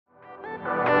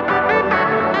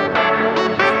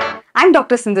I'm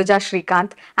Dr. Sindhujaa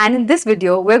Sreekanth, and in this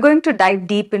video, we're going to dive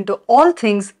deep into all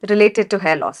things related to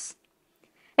hair loss.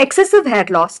 Excessive hair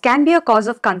loss can be a cause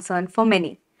of concern for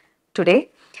many. Today,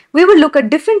 we will look at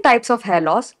different types of hair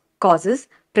loss, causes,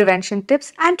 prevention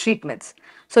tips, and treatments,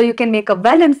 so you can make a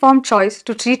well-informed choice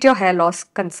to treat your hair loss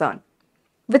concern.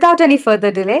 Without any further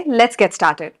delay, let's get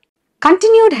started.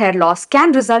 Continued hair loss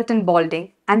can result in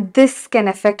balding, and this can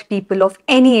affect people of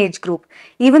any age group,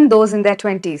 even those in their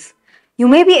 20s. You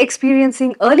may be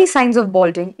experiencing early signs of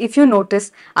balding if you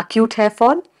notice acute hair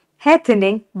fall, hair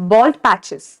thinning, bald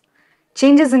patches,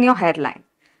 changes in your hairline.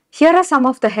 Here are some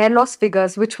of the hair loss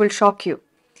figures which will shock you.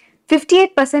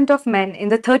 58% of men in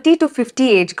the 30 to 50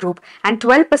 age group and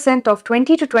 12% of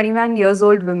 20 to 21 years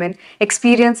old women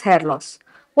experience hair loss.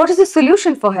 What is the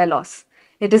solution for hair loss?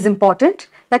 It is important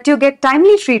that you get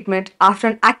timely treatment after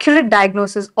an accurate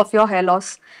diagnosis of your hair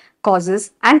loss causes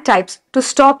and types to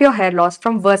stop your hair loss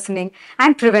from worsening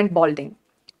and prevent balding.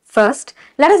 First,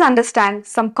 let us understand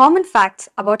some common facts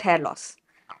about hair loss.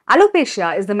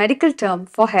 Alopecia is the medical term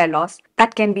for hair loss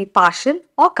that can be partial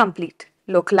or complete,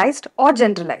 localized or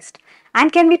generalized,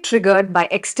 and can be triggered by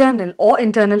external or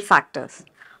internal factors.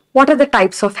 What are the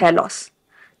types of hair loss?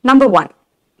 Number 1.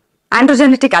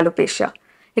 Androgenetic alopecia.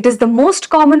 It is the most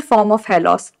common form of hair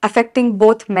loss affecting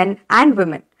both men and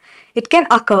women. It can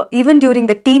occur even during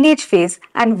the teenage phase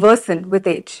and worsen with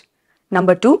age.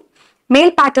 Number 2.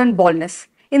 Male pattern baldness.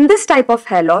 In this type of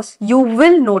hair loss, you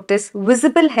will notice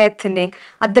visible hair thinning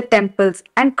at the temples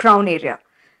and crown area.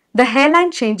 The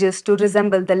hairline changes to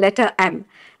resemble the letter M,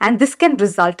 and this can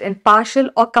result in partial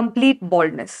or complete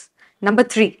baldness. Number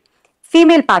 3.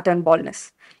 Female pattern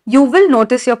baldness. You will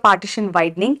notice your partition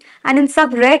widening, and in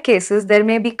some rare cases, there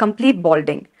may be complete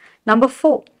balding. Number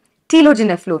 4. Telogen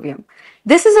effluvium.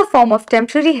 This is a form of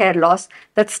temporary hair loss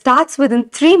that starts within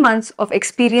 3 months of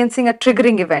experiencing a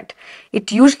triggering event.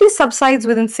 It usually subsides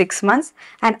within 6 months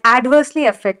and adversely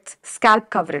affects scalp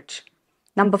coverage.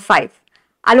 Number 5.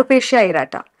 Alopecia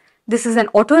areata. This is an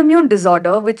autoimmune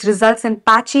disorder which results in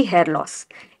patchy hair loss.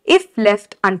 If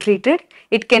left untreated,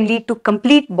 it can lead to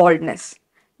complete baldness.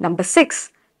 Number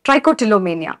 6.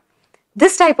 Trichotillomania.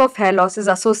 This type of hair loss is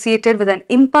associated with an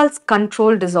impulse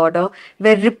control disorder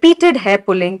where repeated hair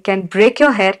pulling can break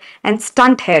your hair and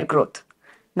stunt hair growth.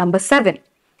 Number 7.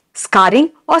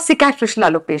 Scarring or cicatricial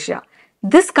alopecia.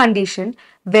 This condition,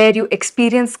 where you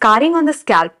experience scarring on the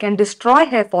scalp, can destroy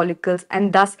hair follicles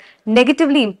and thus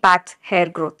negatively impact hair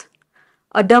growth.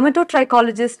 A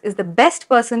dermatotrichologist is the best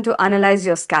person to analyze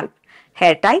your scalp,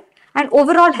 hair type, and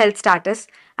overall health status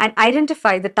and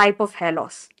identify the type of hair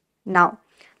loss. Now,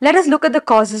 let us look at the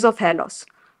causes of hair loss.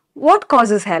 What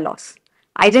causes hair loss?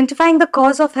 Identifying the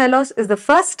cause of hair loss is the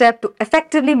first step to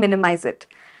effectively minimize it.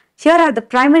 Here are the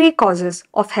primary causes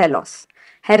of hair loss.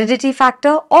 Heredity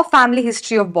factor or family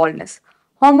history of baldness.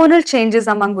 Hormonal changes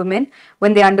among women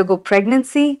when they undergo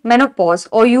pregnancy, menopause,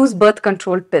 or use birth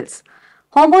control pills.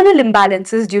 Hormonal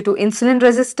imbalances due to insulin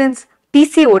resistance,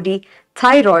 PCOD,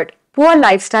 thyroid, poor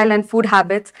lifestyle and food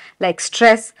habits like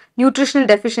stress, nutritional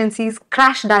deficiencies,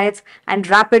 crash diets, and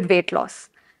rapid weight loss.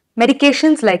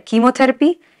 Medications like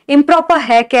chemotherapy, improper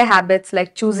hair care habits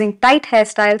like choosing tight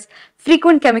hairstyles,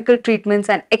 frequent chemical treatments,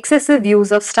 and excessive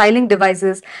use of styling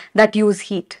devices that use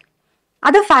heat.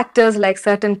 Other factors like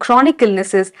certain chronic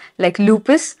illnesses like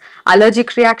lupus,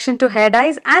 allergic reaction to hair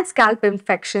dyes, and scalp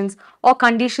infections, or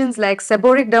conditions like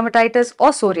seborrheic dermatitis or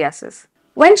psoriasis.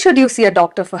 When should you see a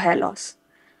doctor for hair loss?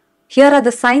 Here are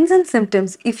the signs and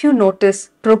symptoms if you notice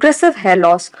progressive hair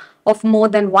loss of more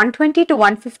than 120 to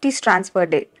 150 strands per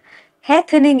day, hair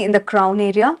thinning in the crown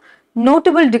area,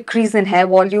 notable decrease in hair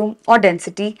volume or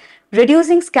density,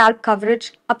 reducing scalp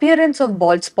coverage, appearance of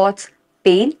bald spots,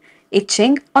 pain,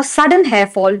 itching, or sudden hair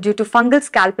fall due to fungal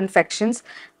scalp infections,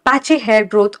 patchy hair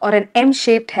growth, or an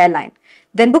M-shaped hairline.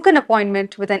 Then book an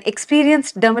appointment with an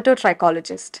experienced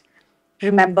dermatotrichologist.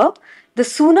 Remember, the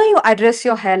sooner you address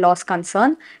your hair loss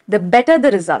concern, the better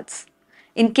the results.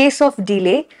 In case of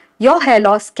delay, your hair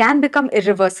loss can become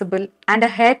irreversible and a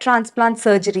hair transplant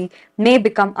surgery may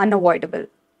become unavoidable.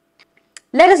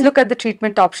 Let us look at the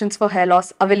treatment options for hair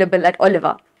loss available at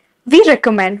Oliver. We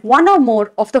recommend one or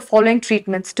more of the following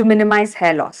treatments to minimize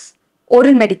hair loss.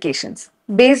 Oral medications.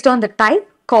 Based on the type,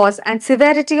 cause, and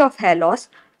severity of hair loss,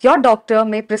 your doctor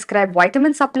may prescribe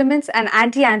vitamin supplements and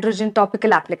anti-androgen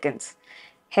topical applicants.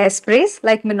 Hairsprays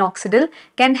like minoxidil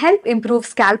can help improve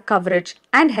scalp coverage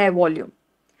and hair volume.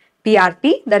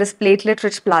 PRP, that is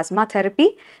platelet-rich plasma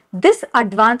therapy, this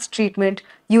advanced treatment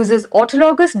uses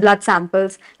autologous blood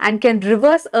samples and can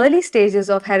reverse early stages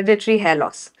of hereditary hair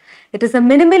loss. It is a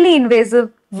minimally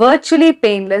invasive, virtually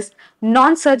painless,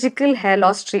 non-surgical hair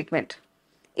loss treatment.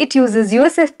 It uses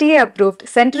US FDA-approved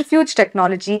centrifuge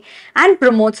technology and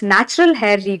promotes natural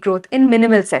hair regrowth in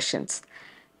minimal sessions.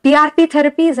 PRP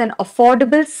therapy is an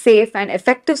affordable, safe, and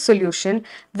effective solution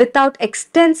without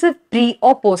extensive pre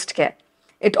or post care.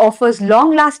 It offers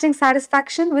long-lasting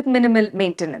satisfaction with minimal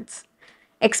maintenance.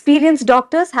 Experienced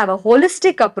doctors have a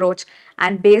holistic approach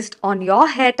and based on your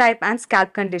hair type and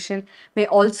scalp condition may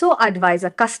also advise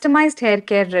a customized hair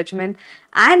care regimen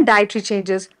and dietary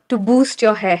changes to boost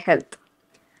your hair health.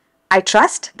 I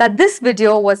trust that this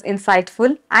video was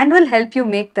insightful and will help you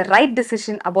make the right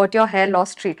decision about your hair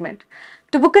loss treatment.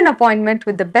 To book an appointment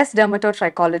with the best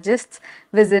dermatotrichologists,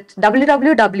 visit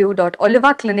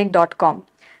www.olivaclinic.com.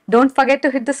 Don't forget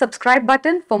to hit the subscribe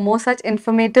button for more such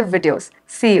informative videos.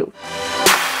 See you.